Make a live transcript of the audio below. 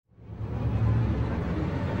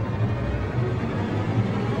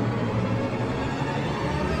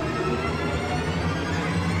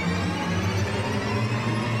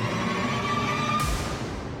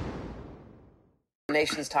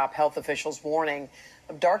Nation's top health officials warning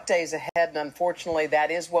of dark days ahead, and unfortunately,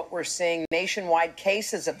 that is what we're seeing. Nationwide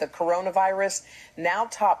cases of the coronavirus now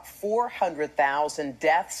top 400,000.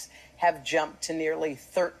 Deaths have jumped to nearly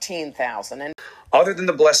 13,000. And other than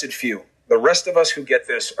the blessed few, the rest of us who get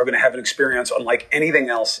this are going to have an experience unlike anything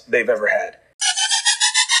else they've ever had.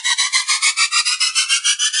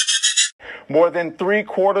 More than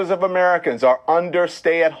 3/4 of Americans are under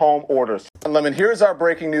stay-at-home orders. Lemon, here's our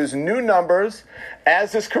breaking news. New numbers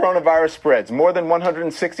as this coronavirus spreads. More than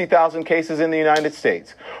 160,000 cases in the United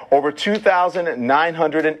States. Over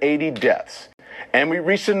 2,980 deaths. And we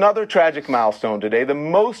reached another tragic milestone today, the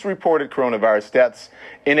most reported coronavirus deaths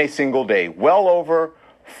in a single day. Well over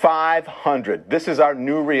 500. This is our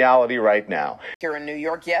new reality right now. Here in New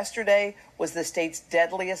York, yesterday was the state's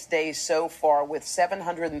deadliest day so far, with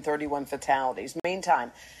 731 fatalities.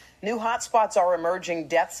 Meantime, new hotspots are emerging.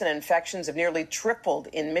 Deaths and infections have nearly tripled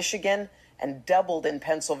in Michigan and doubled in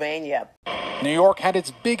Pennsylvania. New York had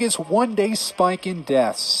its biggest one-day spike in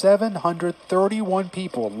deaths. 731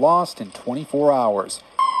 people lost in 24 hours.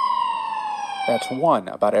 That's one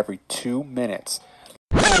about every 2 minutes.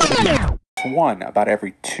 One about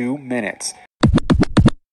every 2 minutes.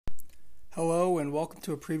 Hello and welcome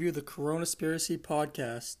to a preview of the Coronaspiracy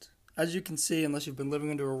podcast. As you can see, unless you've been living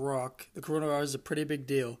under a rock, the coronavirus is a pretty big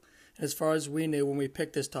deal. And as far as we knew when we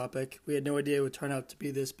picked this topic, we had no idea it would turn out to be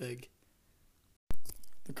this big.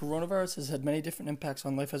 The coronavirus has had many different impacts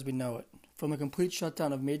on life as we know it, from the complete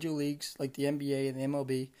shutdown of major leagues like the NBA and the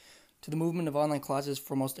MLB, to the movement of online classes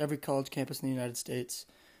for almost every college campus in the United States.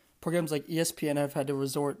 Programs like ESPN have had to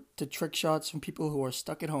resort to trick shots from people who are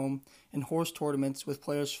stuck at home and horse tournaments with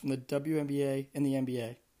players from the WNBA and the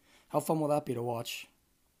NBA. How fun will that be to watch?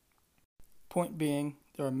 Point being,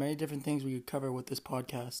 there are many different things we could cover with this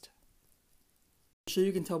podcast. I'm sure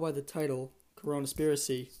you can tell by the title,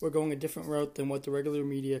 Coronaspiracy, we're going a different route than what the regular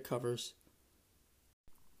media covers.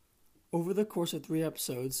 Over the course of 3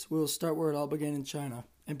 episodes, we will start where it all began in China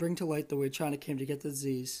and bring to light the way China came to get the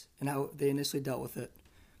disease and how they initially dealt with it.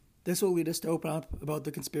 This will lead us to open up about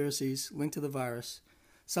the conspiracies linked to the virus,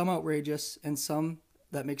 some outrageous and some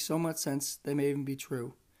that make so much sense they may even be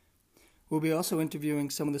true. We'll be also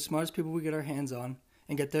interviewing some of the smartest people we get our hands on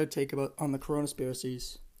and get their take on the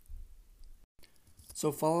coronaspiracies.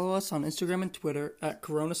 So follow us on Instagram and Twitter at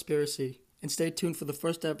Coronaspiracy and stay tuned for the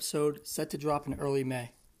first episode set to drop in early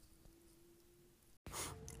May.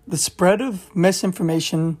 The spread of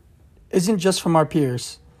misinformation isn't just from our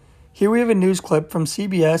peers. Here we have a news clip from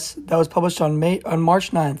CBS that was published on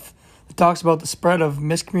March 9th that talks about the spread of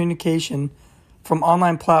miscommunication from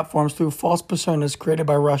online platforms through false personas created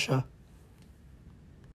by Russia.